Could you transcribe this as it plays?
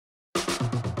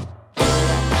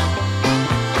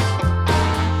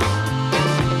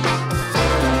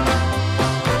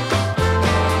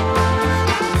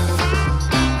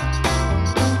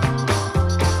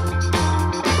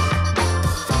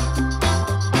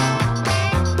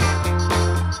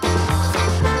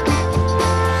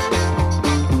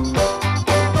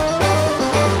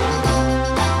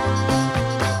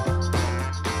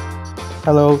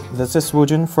Hello, this is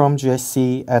Woojin from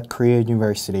GSC at Korea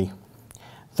University.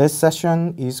 This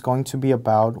session is going to be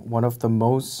about one of the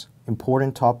most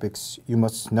important topics you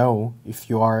must know if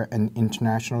you are an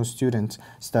international student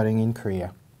studying in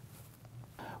Korea.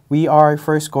 We are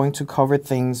first going to cover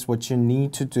things what you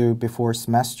need to do before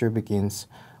semester begins,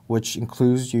 which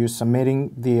includes you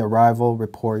submitting the arrival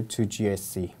report to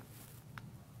GSC.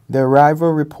 The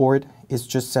arrival report is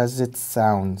just as it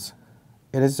sounds.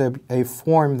 It is a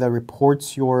form that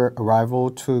reports your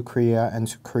arrival to Korea and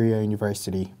to Korea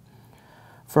University.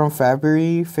 From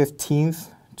February 15th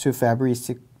to February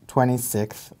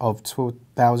 26th of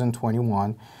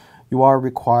 2021, you are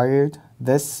required,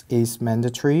 this is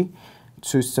mandatory,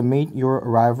 to submit your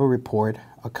arrival report,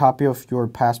 a copy of your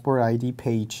passport ID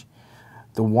page,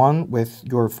 the one with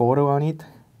your photo on it,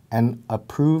 and a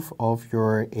proof of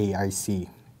your ARC.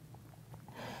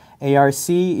 ARC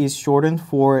is shortened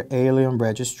for Alien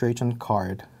Registration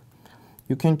Card.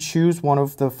 You can choose one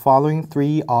of the following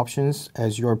three options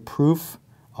as your proof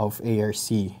of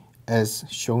ARC, as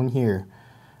shown here.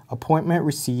 Appointment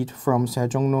receipt from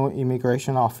Sejongno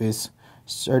Immigration Office,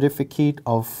 certificate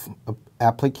of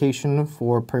application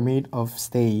for permit of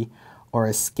stay, or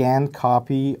a scanned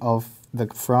copy of the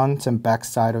front and back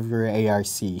side of your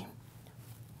ARC.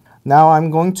 Now I'm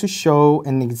going to show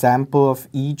an example of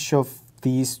each of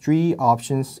these three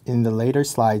options in the later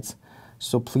slides,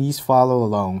 so please follow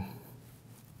along.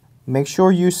 Make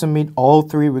sure you submit all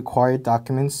three required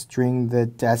documents during the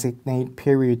designated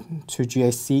period to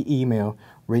GSC email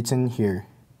written here,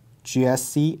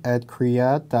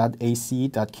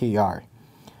 gsc@korea.ac.kr.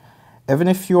 Even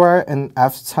if you are an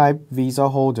F-type visa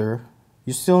holder,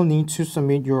 you still need to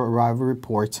submit your arrival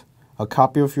report, a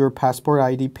copy of your passport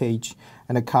ID page,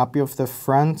 and a copy of the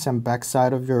front and back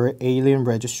side of your alien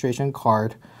registration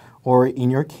card, or in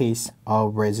your case, a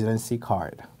residency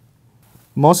card.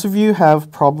 Most of you have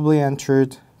probably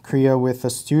entered Korea with a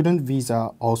student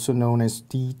visa, also known as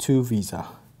D2 visa.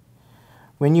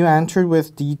 When you entered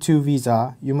with D2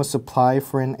 visa, you must apply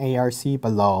for an ARC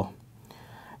below.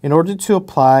 In order to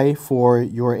apply for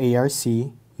your ARC,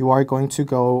 you are going to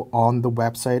go on the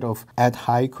website of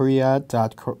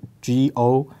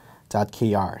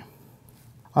highkorea.go.kr.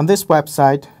 On this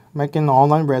website, make an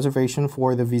online reservation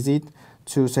for the visit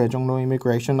to Sejongno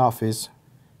Immigration Office.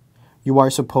 You are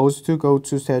supposed to go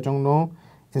to Sejongno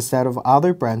instead of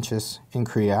other branches in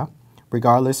Korea,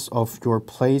 regardless of your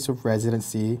place of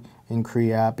residency in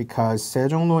Korea, because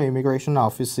Sejongno Immigration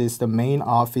Office is the main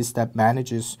office that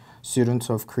manages students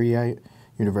of Korea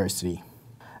University.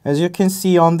 As you can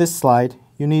see on this slide,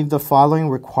 you need the following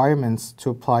requirements to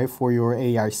apply for your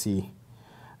ARC: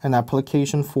 an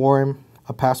application form,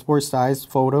 a passport-sized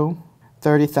photo,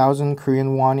 30,000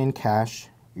 Korean won in cash,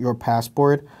 your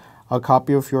passport, a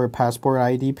copy of your passport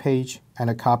ID page, and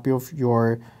a copy of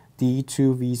your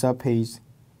D2 visa page,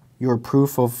 your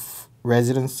proof of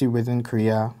residency within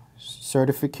Korea,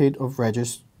 certificate of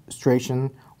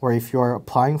registration, or if you are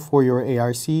applying for your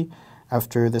ARC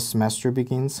after the semester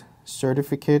begins,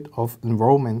 certificate of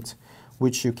enrollment,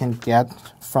 which you can get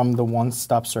from the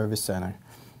One-Stop Service Center.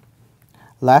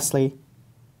 Lastly,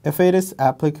 if it is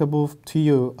applicable to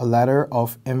you, a letter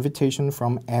of invitation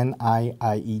from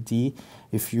NIIED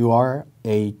if you are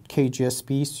a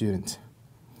KGSB student.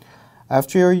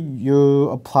 After you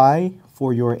apply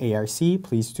for your ARC,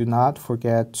 please do not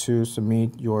forget to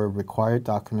submit your required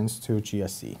documents to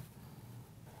GSC.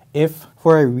 If,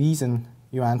 for a reason,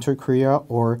 you enter Korea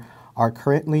or are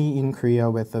currently in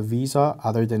Korea with a visa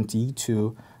other than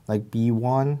D2, like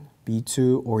B1,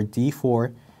 B2, or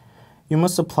D4, you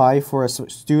must apply for a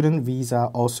student visa,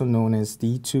 also known as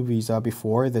D2 visa,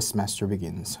 before the semester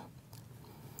begins.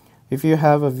 If you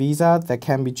have a visa that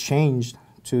can be changed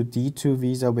to D2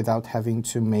 visa without having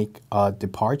to make a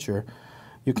departure,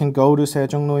 you can go to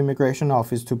Sejongno Immigration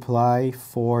Office to apply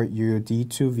for your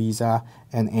D2 visa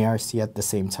and ARC at the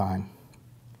same time.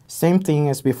 Same thing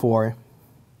as before.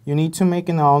 You need to make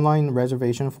an online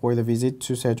reservation for the visit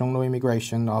to Sejongno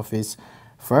Immigration Office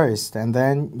first, and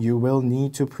then you will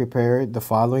need to prepare the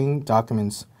following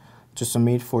documents to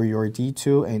submit for your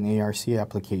D2 and ARC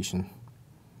application.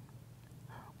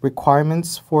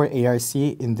 Requirements for ARC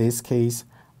in this case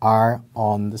are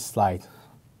on the slide.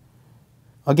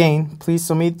 Again, please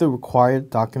submit the required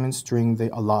documents during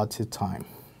the allotted time.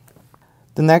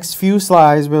 The next few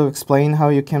slides will explain how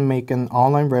you can make an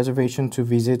online reservation to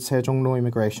visit Sejongno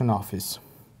Immigration Office.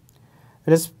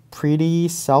 It is pretty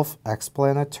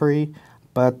self-explanatory,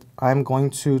 but I'm going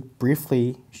to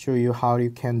briefly show you how you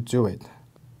can do it.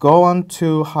 Go on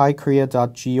to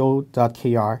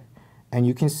highkorea.go.kr and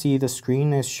you can see the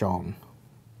screen is shown.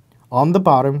 On the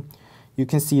bottom, you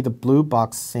can see the blue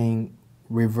box saying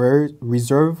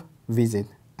reserve visit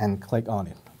and click on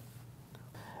it.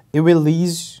 It will lead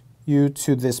you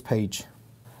to this page.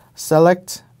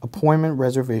 Select appointment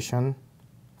reservation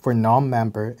for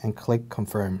non-member and click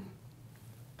confirm.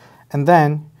 And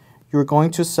then you're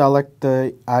going to select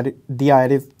the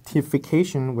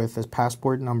identification with the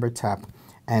passport number tab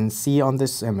and see on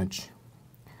this image.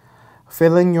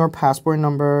 Fill in your passport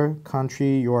number,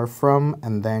 country you are from,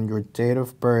 and then your date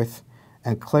of birth,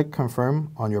 and click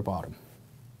confirm on your bottom.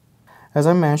 As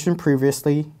I mentioned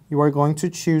previously, you are going to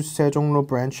choose Sejongno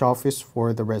branch office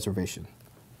for the reservation.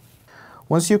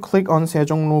 Once you click on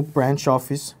Sejongno branch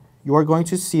office, you are going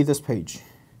to see this page.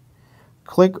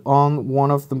 Click on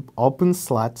one of the open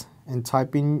slots and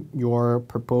type in your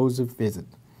proposed visit.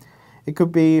 It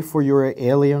could be for your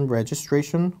alien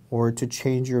registration or to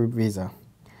change your visa.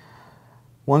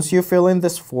 Once you fill in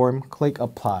this form, click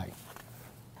apply.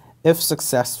 If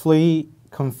successfully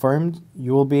confirmed,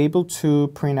 you will be able to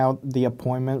print out the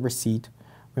appointment receipt.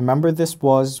 Remember, this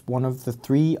was one of the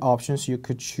 3 options you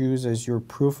could choose as your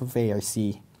proof of ARC.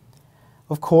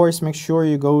 Of course, make sure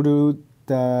you go to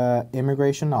the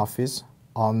immigration office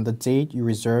on the date you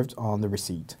reserved on the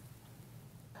receipt.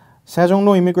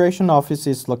 Sejongno Immigration Office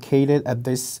is located at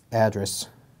this address.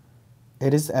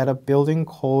 It is at a building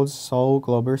called Seoul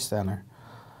Global Center.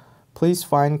 Please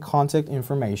find contact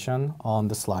information on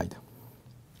the slide.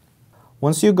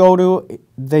 Once you go to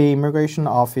the immigration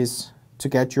office to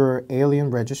get your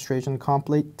alien registration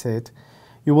completed,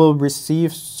 you will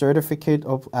receive certificate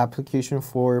of application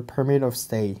for permit of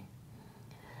stay.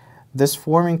 This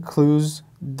form includes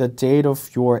the date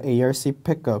of your ARC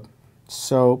pickup,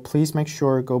 so please make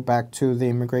sure go back to the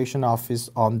immigration office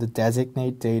on the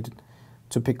designated date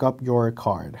to pick up your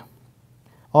card.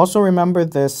 Also remember,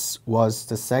 this was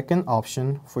the second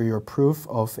option for your proof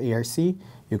of ARC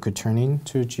you could turn in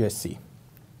to GSC.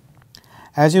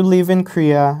 As you live in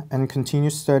Korea and continue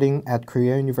studying at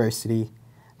Korea University,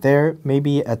 there may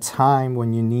be a time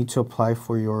when you need to apply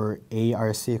for your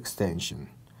ARC extension.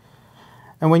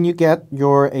 And when you get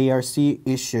your ARC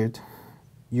issued,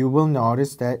 you will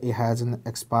notice that it has an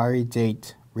expiry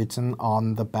date written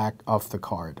on the back of the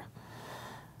card.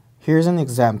 Here's an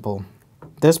example.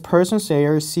 This person's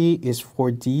ARC is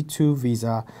for D2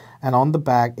 visa, and on the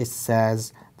back it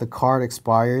says the card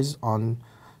expires on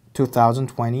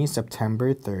 2020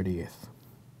 September 30th.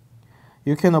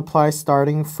 You can apply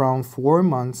starting from 4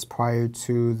 months prior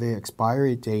to the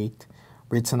expiry date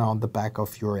written on the back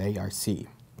of your ARC.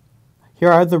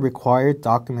 Here are the required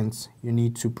documents you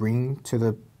need to bring to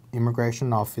the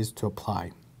immigration office to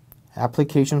apply.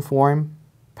 Application form,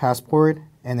 passport,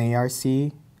 and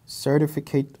ARC,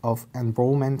 certificate of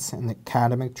enrollment and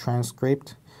academic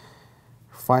transcript,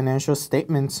 financial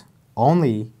statements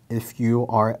only if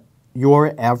your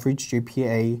average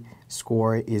GPA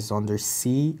score is under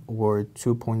C or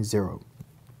 2.0.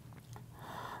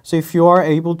 So if you are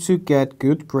able to get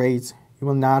good grades, you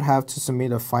will not have to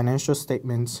submit a financial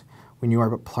statement when you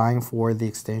are applying for the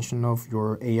extension of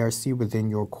your ARC within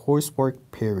your coursework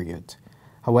period.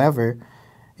 However,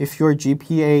 if your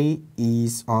GPA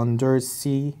is under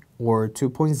C or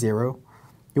 2.0,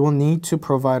 you will need to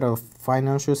provide a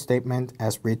financial statement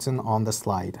as written on the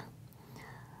slide.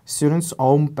 Students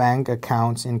own bank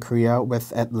accounts in Korea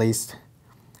with at least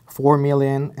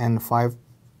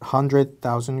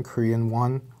 4,500,000 Korean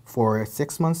won for a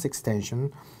 6 months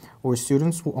extension, or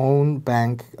students who own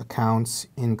bank accounts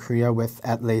in Korea with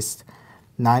at least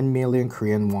 9 million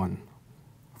Korean won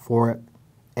for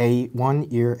a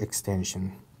 1-year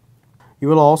extension. You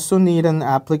will also need an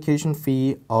application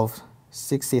fee of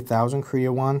 60,000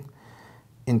 Korean won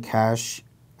in cash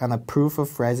and a proof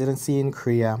of residency in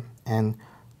Korea and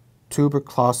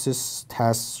tuberculosis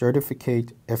test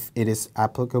certificate if it is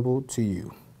applicable to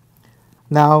you.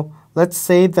 Now, let's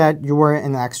say that you are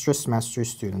an extra semester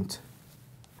student.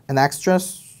 An extra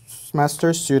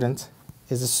semester student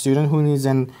is a student who needs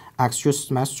an extra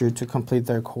semester to complete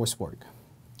their coursework.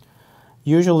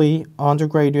 Usually,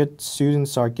 undergraduate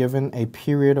students are given a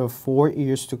period of 4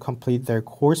 years to complete their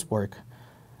coursework.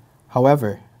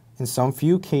 However, in some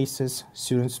few cases,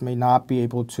 students may not be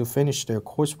able to finish their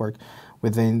coursework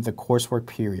within the coursework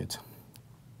period.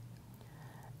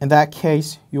 In that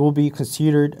case, you will be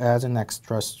considered as an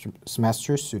extra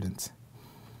semester student.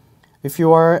 If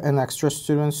you are an extra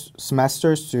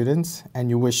semester student and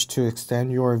you wish to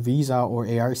extend your visa or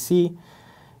ARC, you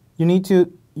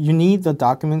need the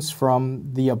documents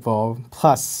from the above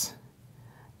plus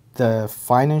the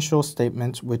financial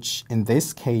statement, which in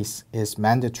this case is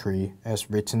mandatory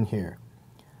as written here.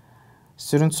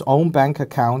 Students own bank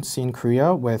accounts in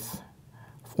Korea with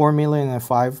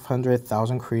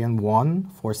 4,500,000 Korean won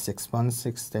for 6 months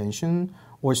extension,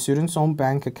 or students' own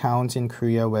bank accounts in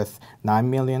Korea with 9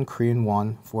 million Korean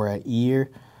won for a year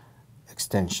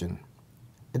extension.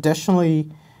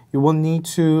 Additionally, you will need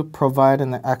to provide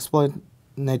an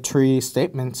explanatory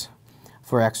statement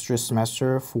for extra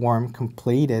semester form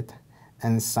completed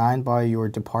and signed by your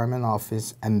department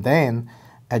office and then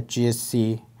at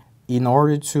GSC in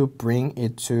order to bring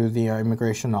it to the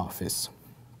immigration office.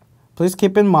 Please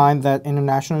keep in mind that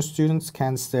international students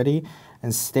can study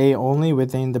and stay only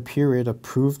within the period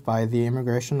approved by the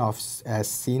immigration office as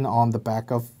seen on the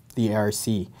back of the ARC.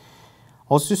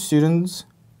 Also,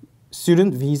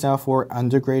 student visa for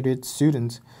undergraduate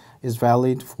students is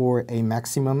valid for a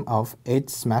maximum of 8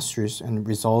 semesters, and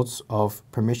results of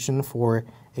permission for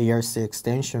ARC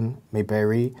extension may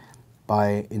vary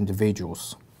by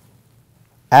individuals.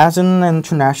 As an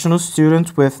international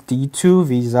student with D2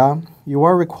 visa, you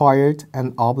are required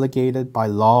and obligated by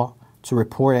law to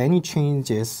report any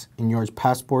changes in your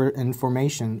passport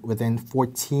information within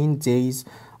 14 days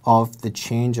of the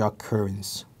change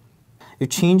occurrence. If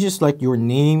changes like your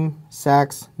name,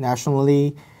 sex,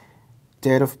 nationality,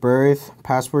 date of birth,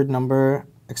 passport number,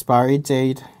 expiry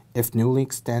date, if newly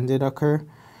extended occur,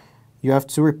 you have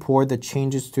to report the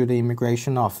changes to the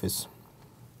immigration office.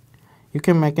 You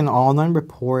can make an online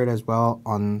report as well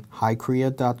on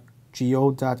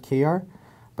highkorea.go.kr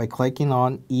by clicking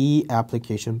on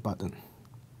e-application button.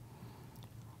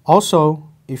 Also,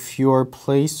 if your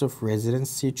place of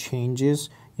residency changes,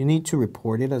 you need to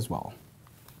report it as well.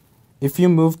 If you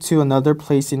move to another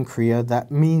place in Korea,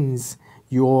 that means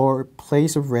your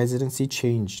place of residency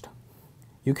changed.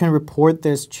 You can report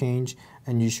this change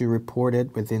and you should report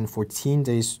it within 14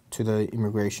 days to the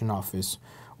immigration office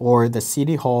or the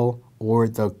city hall or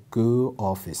the GU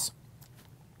office.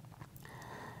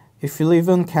 If you live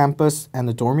on campus and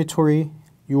a dormitory,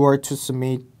 you are to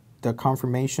submit the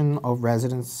confirmation of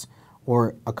residence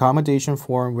or accommodation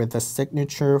form with a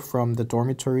signature from the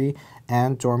dormitory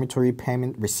and dormitory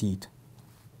payment receipt.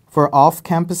 For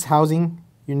off-campus housing,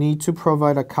 you need to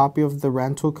provide a copy of the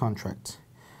rental contract.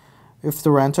 If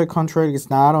the rental contract is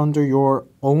not under your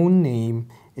own name,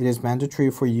 it is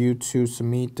mandatory for you to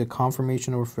submit the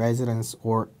confirmation of residence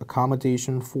or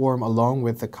accommodation form along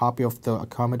with a copy of the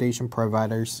accommodation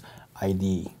provider's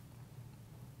ID.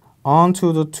 On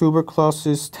to the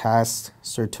tuberculosis test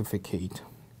certificate.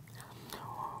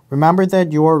 Remember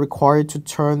that you are required to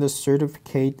turn the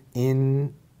certificate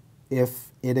in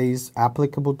if it is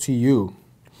applicable to you.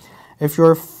 If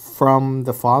you're from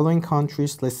the following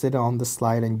countries listed on the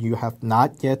slide and you have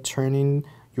not yet turned in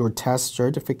your test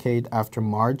certificate after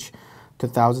March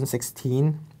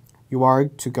 2016, you are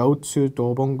to go to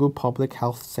Dobong-gu Public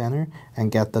Health Center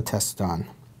and get the test done.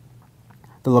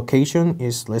 The location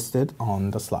is listed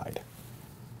on the slide.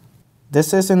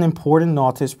 This is an important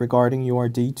notice regarding your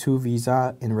D2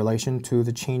 visa in relation to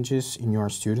the changes in your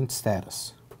student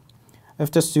status.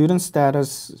 If the student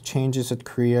status changes at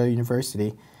Korea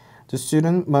University, the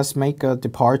student must make a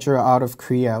departure out of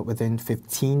Korea within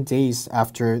 15 days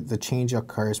after the change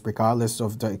occurs, regardless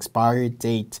of the expiry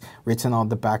date written on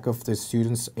the back of the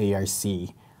student's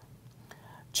ARC.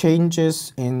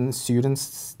 Changes in student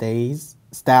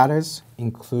status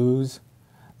includes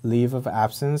leave of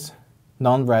absence,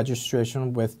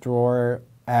 non-registration, withdrawal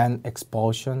and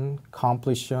expulsion,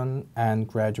 completion and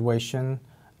graduation,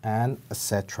 and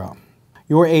etc.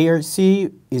 Your ARC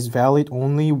is valid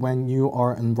only when you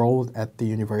are enrolled at the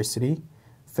university,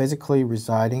 physically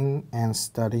residing and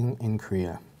studying in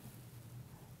Korea.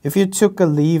 If you took a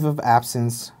leave of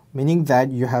absence, meaning that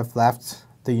you have left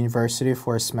the university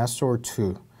for a semester or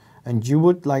two, and you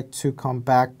would like to come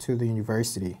back to the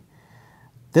university,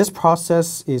 this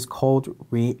process is called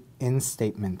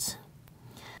reinstatement.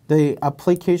 The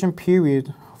application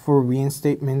period for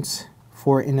reinstatement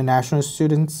for international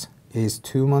students is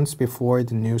 2 months before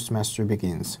the new semester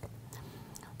begins.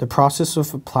 The process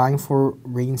of applying for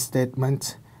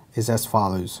reinstatement is as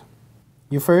follows.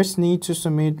 You first need to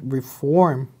submit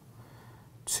reform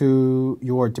to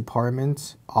your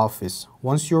department office.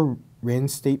 Once your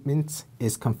reinstatement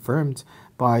is confirmed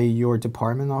by your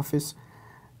department office,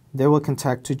 they will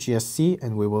contact to GSC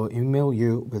and we will email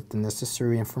you with the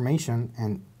necessary information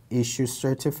and issue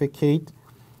certificate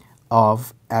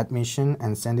of admission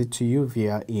and send it to you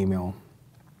via email.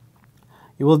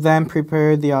 You will then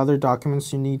prepare the other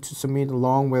documents you need to submit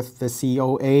along with the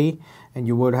COA and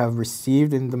you would have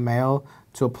received in the mail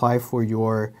to apply for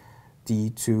your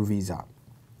D2 visa.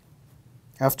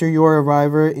 After your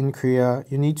arrival in Korea,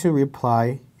 you need to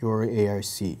reapply your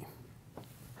ARC.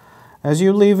 As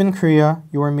you live in Korea,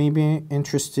 you are maybe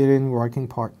interested in working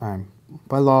part-time.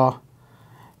 By law,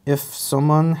 If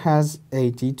someone has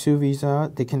a D2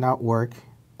 visa, they cannot work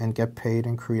and get paid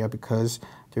in Korea because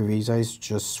their visa is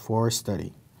just for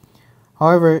study.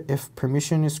 However, if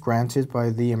permission is granted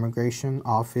by the immigration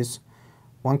office,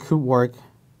 one could work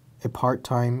a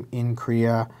part-time in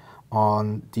Korea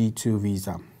on D2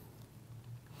 visa.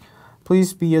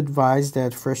 Please be advised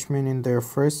that freshmen in their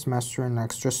first semester and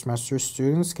extra semester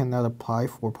students cannot apply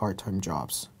for part-time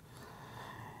jobs.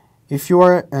 If you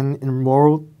are an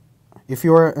enrolled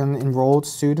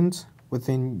student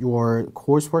within your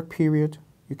coursework period,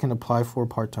 you can apply for a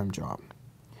part-time job.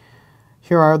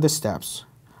 Here are the steps.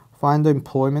 Find the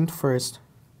employment first,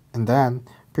 and then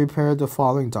prepare the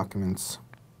following documents.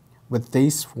 With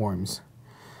these forms,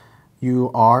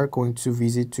 you are going to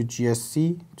visit to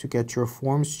GSC to get your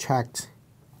forms checked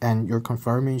and your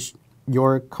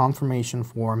confirmation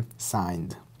form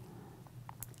signed.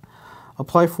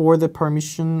 Apply for the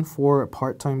permission for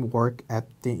part-time work at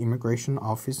the immigration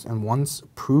office, and once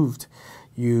approved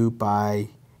you by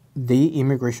the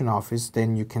immigration office,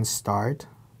 then you can start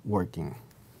working.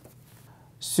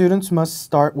 Students must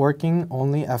start working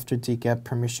only after they get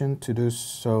permission to do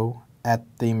so at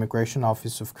the Immigration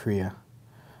Office of Korea.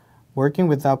 Working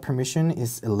without permission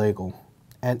is illegal,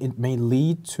 and it may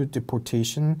lead to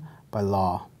deportation by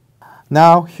law.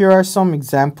 Now, here are some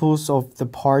examples of the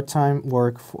part-time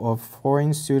work of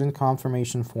foreign student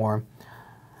confirmation form.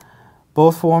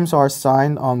 Both forms are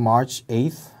signed on March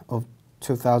 8th of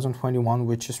 2021,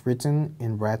 which is written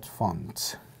in red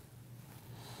font.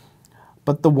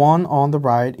 But the one on the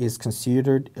right is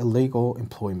considered illegal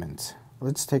employment.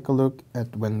 Let's take a look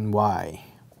at when why.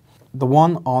 The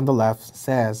one on the left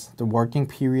says the working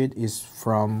period is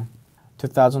from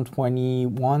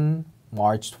 2021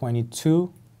 March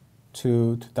 22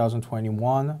 to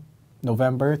 2021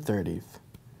 November 30th.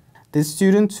 The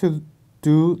students who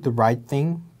do the right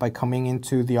thing by coming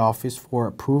into the office for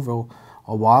approval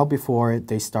a while before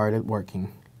they started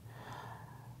working.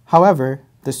 However,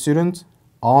 the student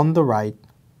on the right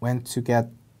went to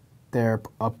get their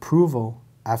approval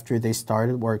after they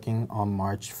started working on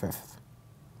March 5th.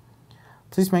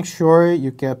 Please make sure you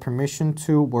get permission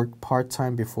to work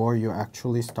part-time before you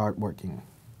actually start working.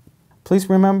 Please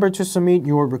remember to submit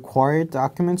your required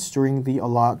documents during the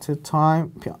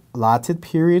allotted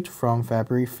period from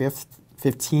February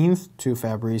 15th to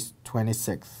February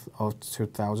 26th of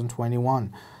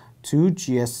 2021 to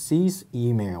GSC's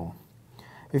email.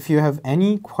 If you have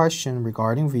any question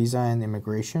regarding visa and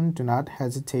immigration, do not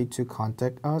hesitate to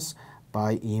contact us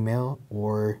by email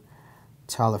or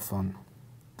telephone.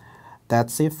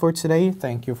 That's it for today.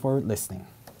 Thank you for listening.